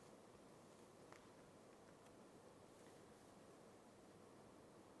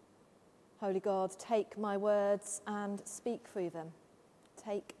Holy God, take my words and speak through them.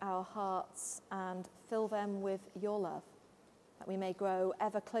 Take our hearts and fill them with your love, that we may grow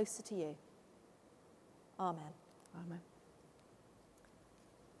ever closer to you. Amen. Amen.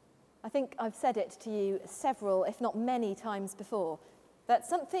 I think I've said it to you several, if not many times before, that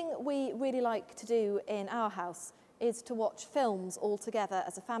something we really like to do in our house is to watch films all together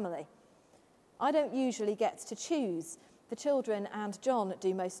as a family. I don't usually get to choose. The children and John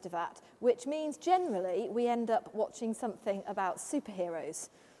do most of that, which means generally we end up watching something about superheroes.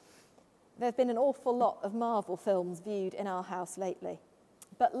 There have been an awful lot of Marvel films viewed in our house lately.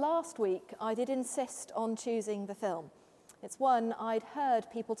 But last week I did insist on choosing the film. It's one I'd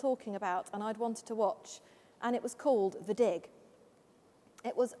heard people talking about and I'd wanted to watch, and it was called The Dig.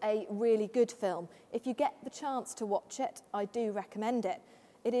 It was a really good film. If you get the chance to watch it, I do recommend it.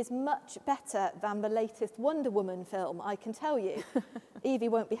 It is much better than the latest Wonder Woman film, I can tell you. Evie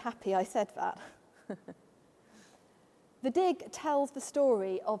won't be happy I said that. The Dig tells the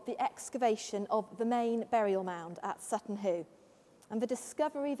story of the excavation of the main burial mound at Sutton Hoo, and the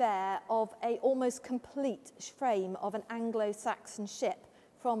discovery there of an almost complete frame of an Anglo-Saxon ship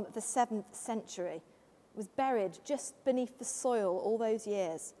from the 7th century. It was buried just beneath the soil all those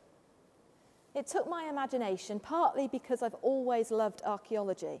years. It took my imagination, partly because I've always loved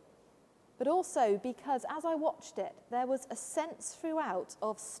archaeology, but also because as I watched it, there was a sense throughout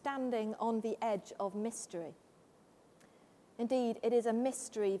of standing on the edge of mystery. Indeed, it is a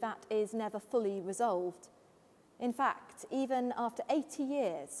mystery that is never fully resolved. In fact, even after 80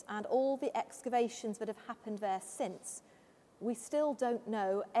 years and all the excavations that have happened there since, we still don't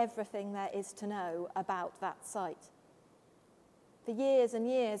know everything there is to know about that site. For years and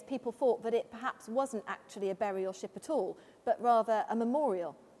years, people thought that it perhaps wasn't actually a burial ship at all, but rather a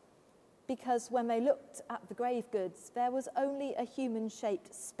memorial, because when they looked at the grave goods, there was only a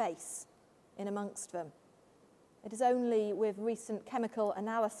human-shaped space in amongst them. It is only with recent chemical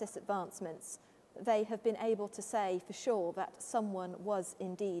analysis advancements that they have been able to say for sure that someone was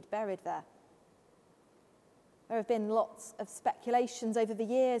indeed buried there. There have been lots of speculations over the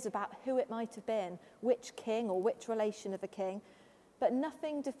years about who it might have been, which king or which relation of a king, but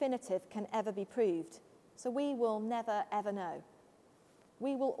nothing definitive can ever be proved, so we will never ever know.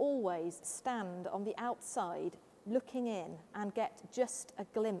 We will always stand on the outside looking in and get just a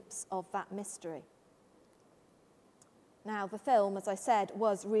glimpse of that mystery. Now, the film, as I said,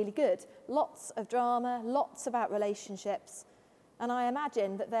 was really good. Lots of drama, lots about relationships, and I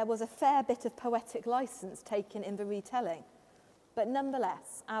imagine that there was a fair bit of poetic license taken in the retelling. But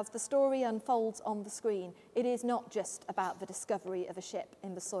nonetheless, as the story unfolds on the screen, it is not just about the discovery of a ship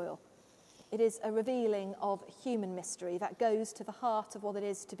in the soil. It is a revealing of human mystery that goes to the heart of what it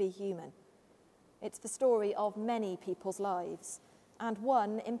is to be human. It's the story of many people's lives, and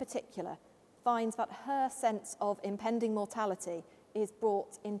one in particular finds that her sense of impending mortality is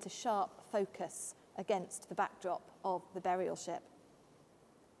brought into sharp focus against the backdrop of the burial ship.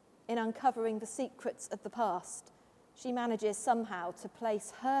 In uncovering the secrets of the past, she manages somehow to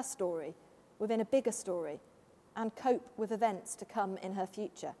place her story within a bigger story and cope with events to come in her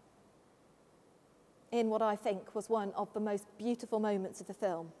future. In what I think was one of the most beautiful moments of the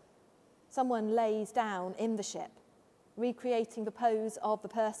film, someone lays down in the ship, recreating the pose of the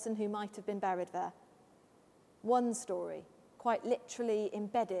person who might have been buried there. One story, quite literally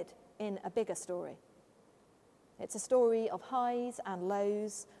embedded in a bigger story. It's a story of highs and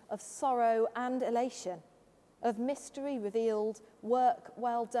lows, of sorrow and elation, of mystery revealed, work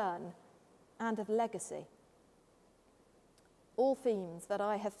well done, and of legacy. All themes that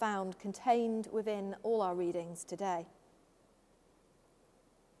I have found contained within all our readings today.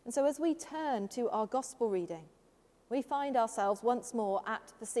 And so as we turn to our gospel reading, we find ourselves once more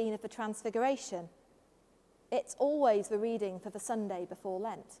at the scene of the Transfiguration. It's always the reading for the Sunday before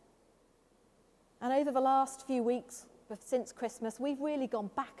Lent. And over the last few weeks since Christmas, we've really gone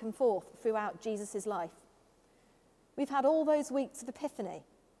back and forth throughout Jesus' life. We've had all those weeks of Epiphany.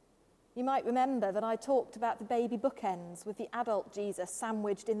 You might remember that I talked about the baby bookends with the adult Jesus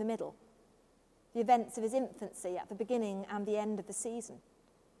sandwiched in the middle, the events of his infancy at the beginning and the end of the season.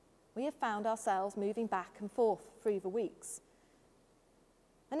 We have found ourselves moving back and forth through the weeks.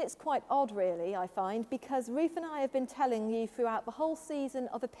 And it's quite odd, really, I find, because Ruth and I have been telling you throughout the whole season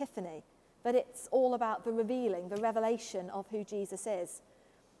of Epiphany that it's all about the revealing, the revelation of who Jesus is.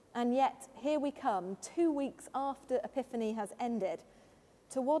 And yet, here we come, 2 weeks after Epiphany has ended,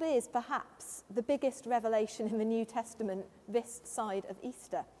 to what is perhaps the biggest revelation in the New Testament this side of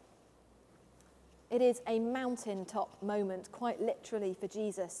Easter. It is a mountaintop moment, quite literally, for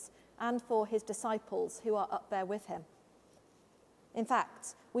Jesus and for his disciples who are up there with him. In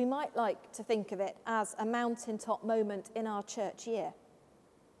fact, we might like to think of it as a mountaintop moment in our church year.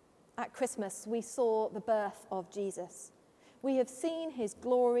 At Christmas, we saw the birth of Jesus. We have seen his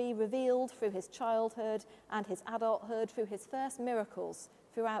glory revealed through his childhood and his adulthood, through his first miracles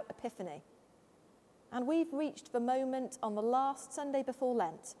throughout Epiphany. And we've reached the moment on the last Sunday before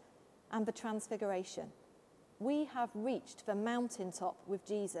Lent and the Transfiguration. We have reached the mountaintop with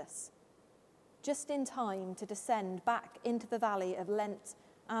Jesus, just in time to descend back into the valley of Lent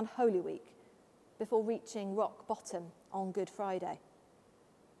and Holy Week before reaching rock bottom on Good Friday.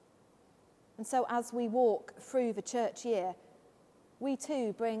 And so as we walk through the church year, we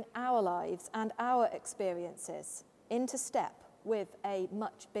too bring our lives and our experiences into step with a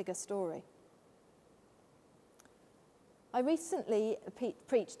much bigger story. I recently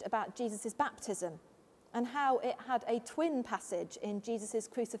preached about Jesus' baptism and how it had a twin passage in Jesus'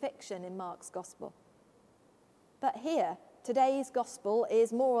 crucifixion in Mark's Gospel. But here, today's Gospel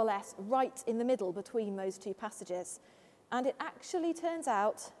is more or less right in the middle between those two passages, and it actually turns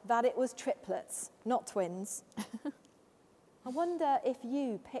out that it was triplets, not twins. I wonder if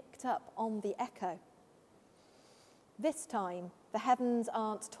you picked up on the echo. This time, the heavens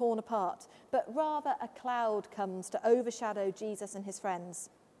aren't torn apart, but rather a cloud comes to overshadow Jesus and his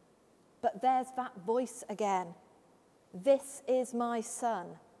friends. But there's that voice again. This is my Son,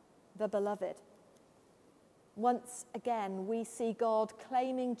 the beloved. Once again, we see God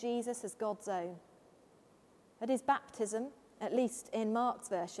claiming Jesus as God's own. At his baptism, at least in Mark's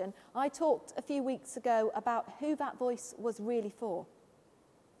version, I talked a few weeks ago about who that voice was really for.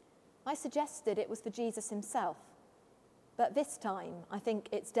 I suggested it was for Jesus himself, but this time I think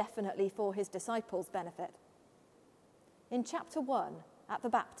it's definitely for his disciples' benefit. In chapter 1, at the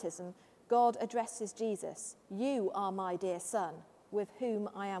baptism, God addresses Jesus, "You are my dear Son, with whom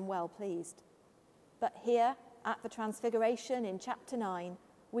I am well pleased." But here, at the Transfiguration in chapter 9,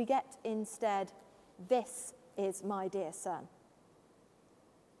 we get instead, "This is my dear Son."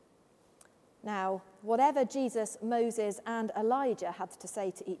 Now, whatever Jesus, Moses, and Elijah had to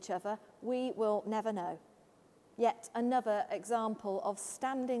say to each other, we will never know. Yet another example of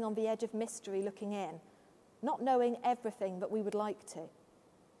standing on the edge of mystery looking in, not knowing everything that we would like to.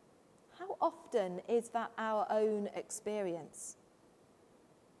 How often is that our own experience?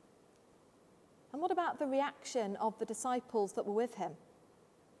 And what about the reaction of the disciples that were with him?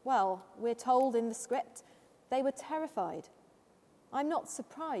 Well, we're told in the script they were terrified. I'm not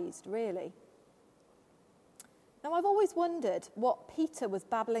surprised, really. Now, I've always wondered what Peter was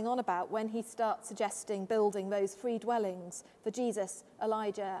babbling on about when he starts suggesting building those 3 dwellings for Jesus,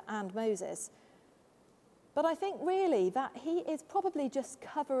 Elijah, and Moses. But I think really that he is probably just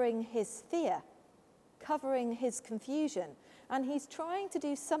covering his fear, covering his confusion, and he's trying to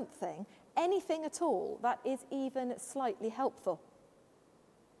do something, anything at all, that is even slightly helpful.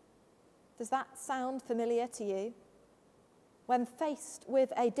 Does that sound familiar to you? When faced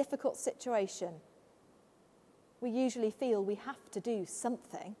with a difficult situation, we usually feel we have to do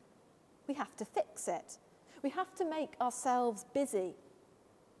something. We have to fix it. We have to make ourselves busy,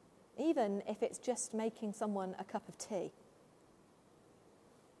 even if it's just making someone a cup of tea.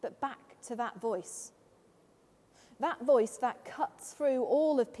 But back to that voice that cuts through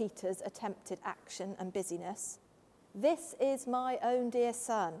all of Peter's attempted action and busyness. "This is my own dear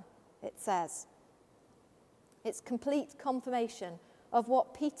Son," it says. It's complete confirmation of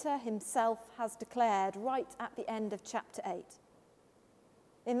what Peter himself has declared right at the end of chapter 8.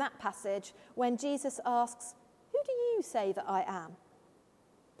 In that passage, when Jesus asks, "Who do you say that I am?"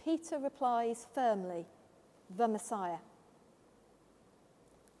 Peter replies firmly, "The Messiah."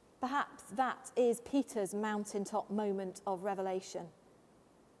 Perhaps that is Peter's mountaintop moment of revelation,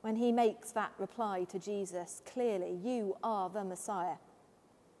 when he makes that reply to Jesus clearly, "You are the Messiah."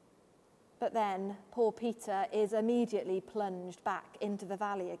 But then poor Peter is immediately plunged back into the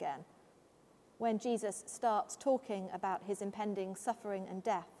valley again, when Jesus starts talking about his impending suffering and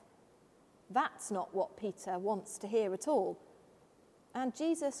death. That's not what Peter wants to hear at all. And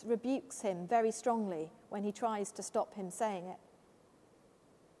Jesus rebukes him very strongly when he tries to stop him saying it.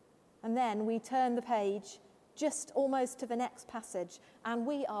 And then we turn the page just almost to the next passage, and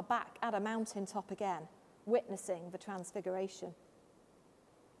we are back at a mountaintop again, witnessing the Transfiguration.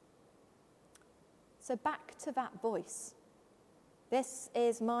 So back to that voice. "This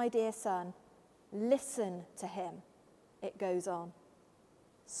is my dear Son. Listen to him," it goes on.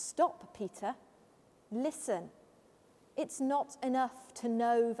 Stop, Peter. Listen. It's not enough to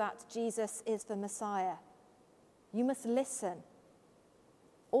know that Jesus is the Messiah. You must listen.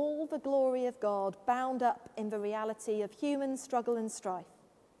 All the glory of God bound up in the reality of human struggle and strife.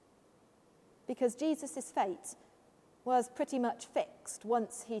 Because Jesus' fate was pretty much fixed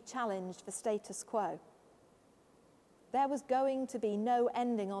once he challenged the status quo. There was going to be no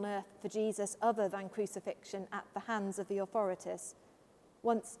ending on earth for Jesus other than crucifixion at the hands of the authorities,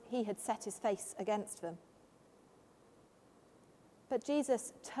 once he had set his face against them. But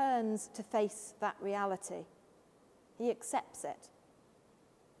Jesus turns to face that reality. He accepts it.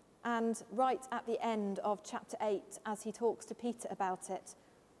 And right at the end of chapter 8, as he talks to Peter about it,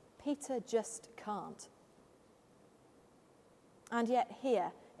 Peter just can't. And yet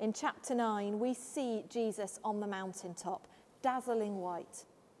here, in chapter 9, we see Jesus on the mountaintop, dazzling white.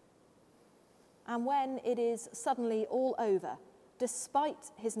 And when it is suddenly all over,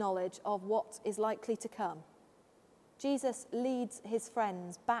 despite his knowledge of what is likely to come, Jesus leads his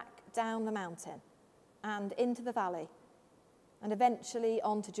friends back down the mountain and into the valley, and eventually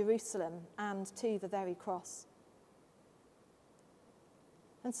on to Jerusalem and to the very cross.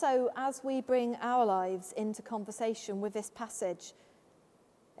 And so, as we bring our lives into conversation with this passage,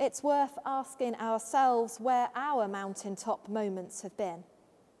 it's worth asking ourselves where our mountaintop moments have been.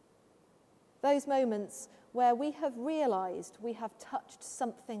 Those moments where we have realised we have touched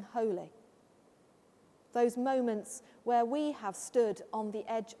something holy. Those moments where we have stood on the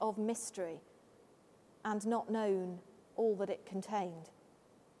edge of mystery and not known all that it contained.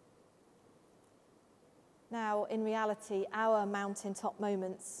 Now, in reality, our mountaintop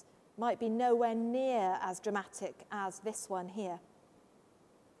moments might be nowhere near as dramatic as this one here.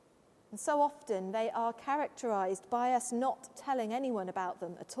 And so often they are characterised by us not telling anyone about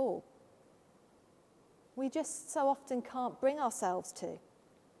them at all. We just so often can't bring ourselves to.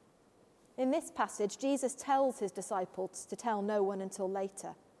 In this passage, Jesus tells his disciples to tell no one until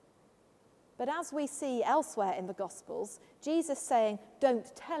later. But as we see elsewhere in the Gospels, Jesus saying,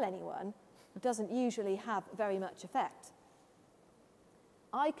 "Don't tell anyone," doesn't usually have very much effect.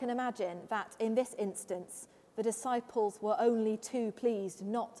 I can imagine that in this instance, the disciples were only too pleased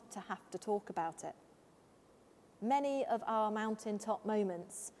not to have to talk about it. Many of our mountaintop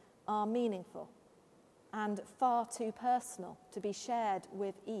moments are meaningful and far too personal to be shared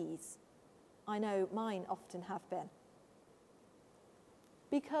with ease. I know mine often have been.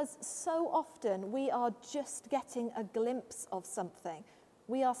 Because so often we are just getting a glimpse of something.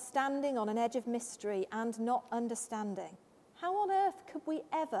 We are standing on an edge of mystery and not understanding. How on earth could we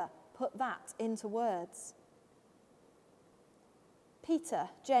ever put that into words? Peter,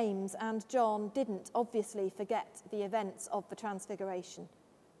 James, and John didn't obviously forget the events of the Transfiguration.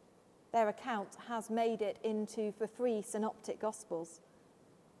 Their account has made it into the 3 synoptic Gospels.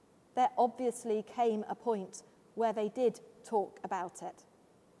 There obviously came a point where they did talk about it.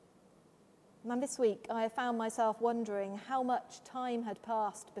 And this week I have found myself wondering how much time had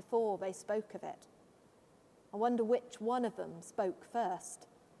passed before they spoke of it. I wonder which one of them spoke first.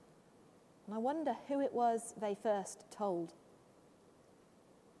 And I wonder who it was they first told.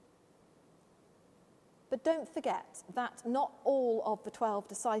 But don't forget that not all of the 12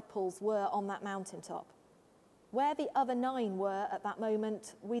 disciples were on that mountaintop. Where the other 9 were at that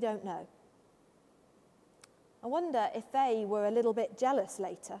moment, we don't know. I wonder if they were a little bit jealous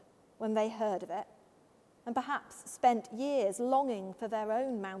later when they heard of it, and perhaps spent years longing for their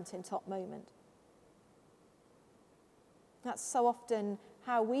own mountaintop moment. That's so often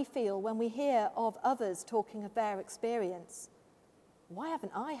how we feel when we hear of others talking of their experience. Why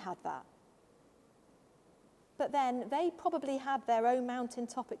haven't I had that? But then they probably had their own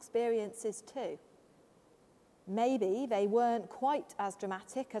mountaintop experiences too. Maybe they weren't quite as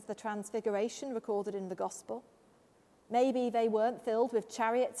dramatic as the Transfiguration recorded in the Gospel. Maybe they weren't filled with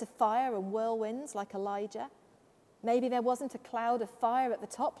chariots of fire and whirlwinds like Elijah. Maybe there wasn't a cloud of fire at the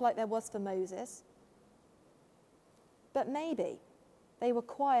top like there was for Moses. But maybe they were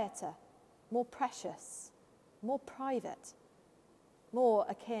quieter, more precious, more private, more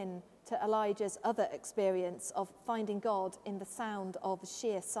akin to Elijah's other experience of finding God in the sound of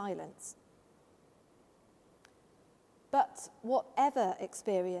sheer silence. But whatever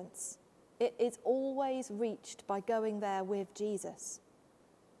experience, it is always reached by going there with Jesus.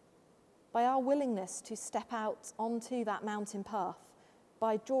 By our willingness to step out onto that mountain path,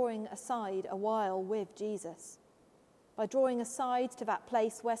 by drawing aside a while with Jesus, by drawing aside to that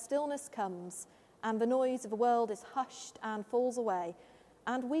place where stillness comes and the noise of the world is hushed and falls away,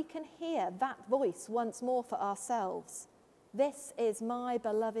 and we can hear that voice once more for ourselves. This is my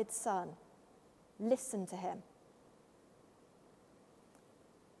beloved Son. Listen to him.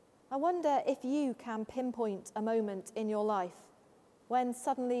 I wonder if you can pinpoint a moment in your life when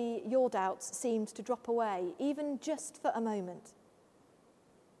suddenly your doubts seemed to drop away, even just for a moment.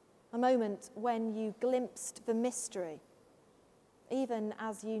 A moment when you glimpsed the mystery, even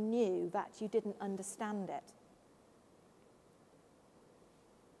as you knew that you didn't understand it.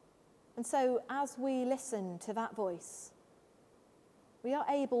 And so as we listen to that voice, we are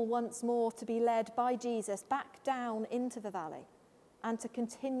able once more to be led by Jesus back down into the valley and to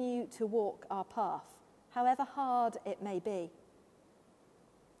continue to walk our path, however hard it may be.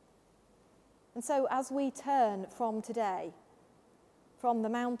 And so as we turn from today, from the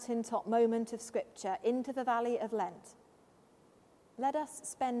mountaintop moment of Scripture into the valley of Lent, let us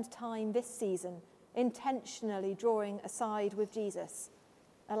spend time this season intentionally drawing aside with Jesus,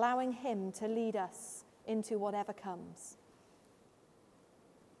 allowing him to lead us into whatever comes.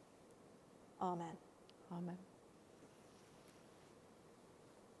 Amen. Amen.